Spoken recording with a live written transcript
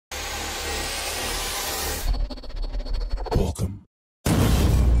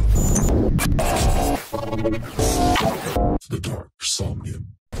The Dark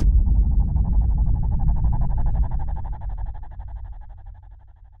Somnium.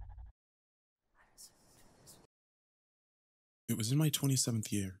 It was in my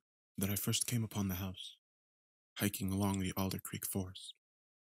 27th year that I first came upon the house, hiking along the Alder Creek forest.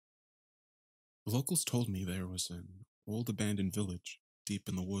 The locals told me there was an old abandoned village deep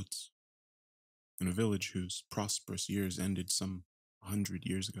in the woods, in a village whose prosperous years ended some 100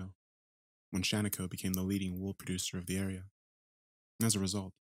 years ago, when Shaniko became the leading wool producer of the area. As a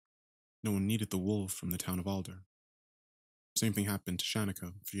result, no one needed the wool from the town of Alder. Same thing happened to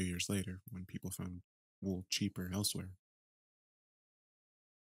Shaniko a few years later when people found wool cheaper elsewhere.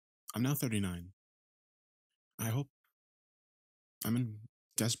 I'm now 39. I'm in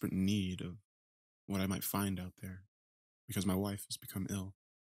desperate need of what I might find out there, because my wife has become ill.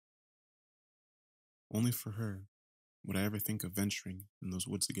 Only for her would I ever think of venturing in those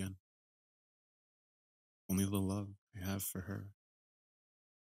woods again. Only the love I have for her.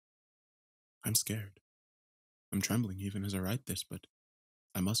 I'm scared. I'm trembling even as I write this, but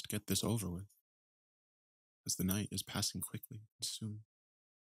I must get this over with, as the night is passing quickly and soon.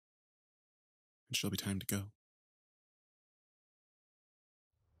 It shall be time to go.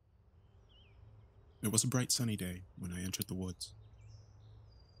 It was a bright sunny day when I entered the woods.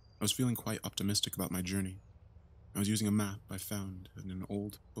 I was feeling quite optimistic about my journey. I was using a map I found in an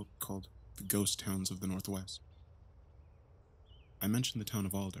old book called The Ghost Towns of the Northwest. I mentioned the town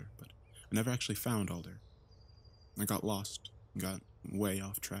of Alder, but I never actually found Alder. I got lost and got way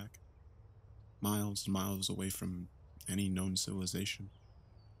off track, miles and miles away from any known civilization.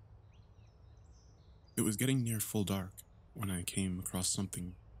 It was getting near full dark when I came across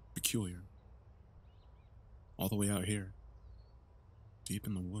something peculiar. All the way out here, deep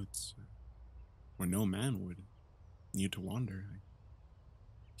in the woods, where no man would need to wander,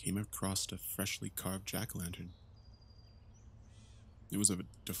 I came across a freshly carved jack-o'-lantern. It was a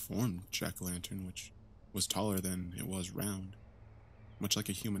deformed jack-o'-lantern, which was taller than it was round, much like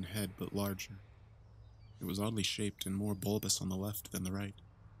a human head but larger. It was oddly shaped and more bulbous on the left than the right,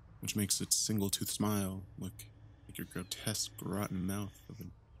 which makes its single-toothed smile look like a grotesque, rotten mouth of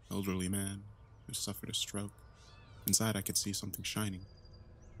an elderly man who suffered a stroke. Inside, I could see something shining.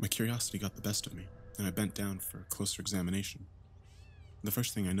 My curiosity got the best of me, and I bent down for a closer examination. The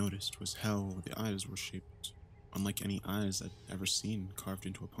first thing I noticed was how the eyes were shaped unlike any eyes I'd ever seen carved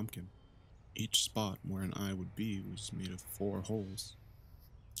into a pumpkin. Each spot where an eye would be was made of 4 holes,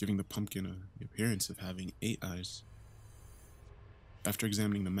 giving the pumpkin the appearance of having 8 eyes. After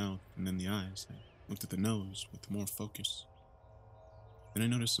examining the mouth and then the eyes, I looked at the nose with more focus. Then I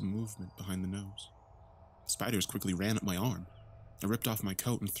noticed some movement behind the nose. Spiders quickly ran up my arm. I ripped off my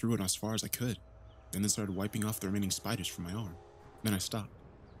coat and threw it as far as I could, and then started wiping off the remaining spiders from my arm. Then I stopped,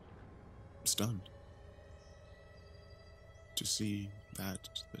 stunned, to see that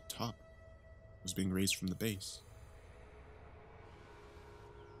the top was being raised from the base.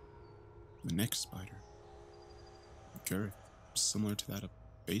 The next spider, girth similar to that of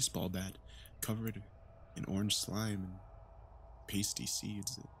a baseball bat, covered in orange slime and pasty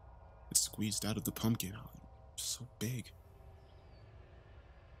seeds that squeezed out of the pumpkin. Oh, so big.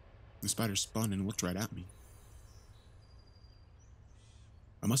 The spider spun and looked right at me.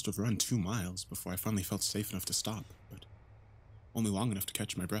 I must have run 2 miles before I finally felt safe enough to stop, but only long enough to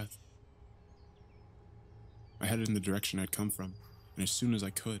catch my breath. I headed in the direction I'd come from, and as soon as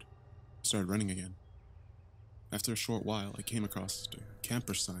I could, started running again. After a short while, I came across a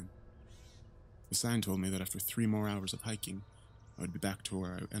camper sign. The sign told me that after 3 more hours of hiking, I would be back to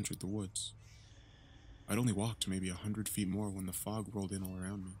where I entered the woods. I'd only walked maybe 100 feet more when the fog rolled in all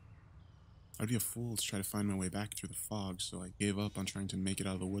around me. I'd be a fool to try to find my way back through the fog, so I gave up on trying to make it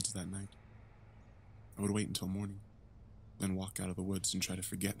out of the woods that night. I would wait until morning, then walk out of the woods and try to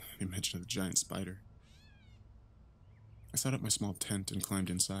forget the mention of the giant spider. I set up my small tent and climbed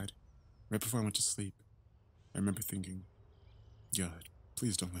inside. Right before I went to sleep, I remember thinking, God,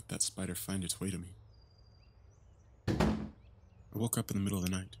 please don't let that spider find its way to me. I woke up in the middle of the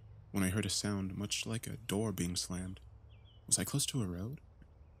night when I heard a sound much like a door being slammed. Was I close to a road?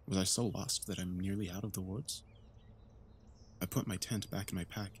 Was I so lost that I'm nearly out of the woods? I put my tent back in my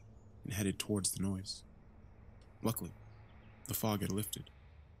pack and headed towards the noise. Luckily, the fog had lifted,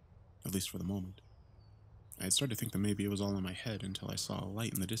 at least for the moment. I had started to think that maybe it was all in my head until I saw a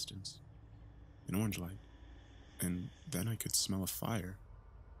light in the distance, an orange light, and then I could smell a fire.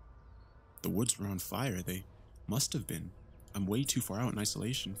 The woods were on fire. They must have been. I'm way too far out in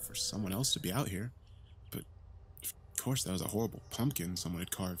isolation for someone else to be out here, but of course that was a horrible pumpkin someone had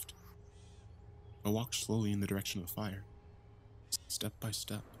carved. I walked slowly in the direction of the fire. Step by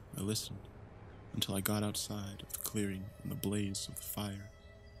step, I listened. until I got outside of the clearing and the blaze of the fire.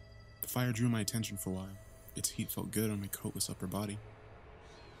 The fire drew my attention for a while. Its heat felt good on my coatless upper body.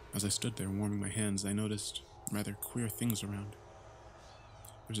 As I stood there warming my hands, I noticed rather queer things around.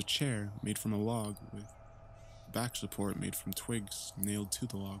 There was a chair made from a log with a back support made from twigs nailed to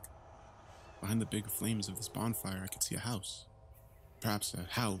the log. Behind the big flames of this bonfire, I could see a house. Perhaps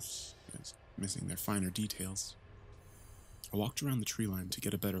a house is missing their finer details. I walked around the tree line to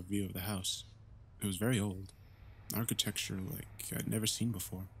get a better view of the house. It was very old, architecture like I'd never seen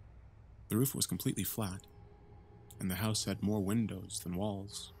before. The roof was completely flat, and the house had more windows than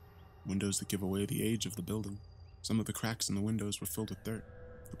walls, windows that give away the age of the building. Some of the cracks in the windows were filled with dirt.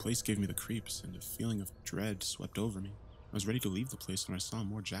 The place gave me the creeps, and a feeling of dread swept over me. I was ready to leave the place when I saw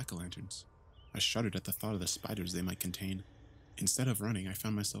more jack-o'-lanterns. I shuddered at the thought of the spiders they might contain. Instead of running, I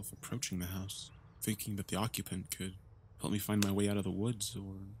found myself approaching the house, thinking that the occupant could help me find my way out of the woods,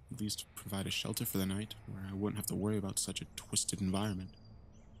 or at least provide a shelter for the night where I wouldn't have to worry about such a twisted environment.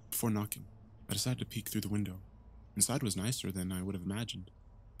 Before knocking, I decided to peek through the window. Inside was nicer than I would have imagined.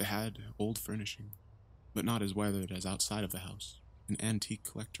 It had old furnishing, but not as weathered as outside of the house. An antique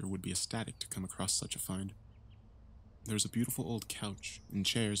collector would be ecstatic to come across such a find. There was a beautiful old couch and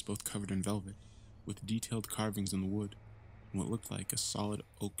chairs both covered in velvet, with detailed carvings in the wood, and what looked like a solid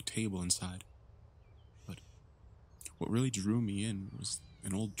oak table inside. But what really drew me in was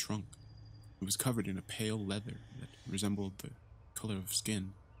an old trunk. It was covered in a pale leather that resembled the color of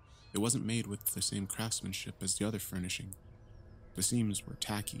skin. It wasn't made with the same craftsmanship as the other furnishing. The seams were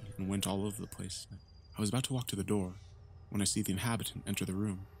tacky and went all over the place. I was about to walk to the door when I see the inhabitant enter the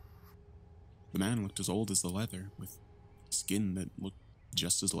room. The man looked as old as the leather, with skin that looked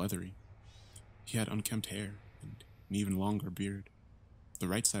just as leathery. He had unkempt hair and an even longer beard. The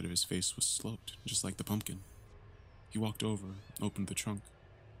right side of his face was sloped, just like the pumpkin. He walked over, opened the trunk,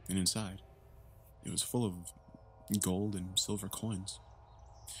 and inside, it was full of gold and silver coins.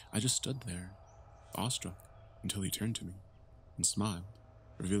 I just stood there, awestruck, until he turned to me and smiled,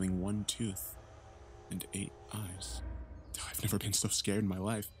 revealing one tooth and 8 eyes. I've never been so scared in my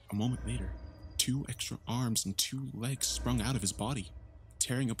life. A moment later, 2 extra arms and 2 legs sprung out of his body,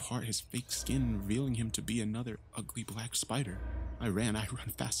 tearing apart his fake skin, revealing him to be another ugly black spider. I ran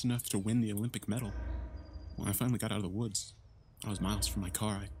fast enough to win the Olympic medal. When I finally got out of the woods, I was miles from my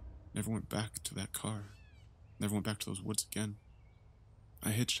car. I never went back to that car, never went back to those woods again.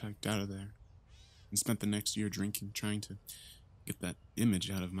 I hitchhiked out of there and spent the next year drinking, trying to get that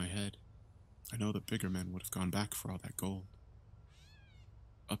image out of my head. I know the bigger men would have gone back for all that gold.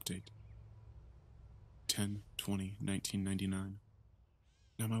 Update. 10/20/1999.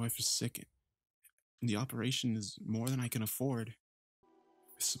 Now my wife is sick, and the operation is more than I can afford.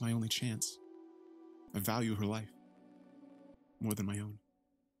 This is my only chance. I value her life more than my own.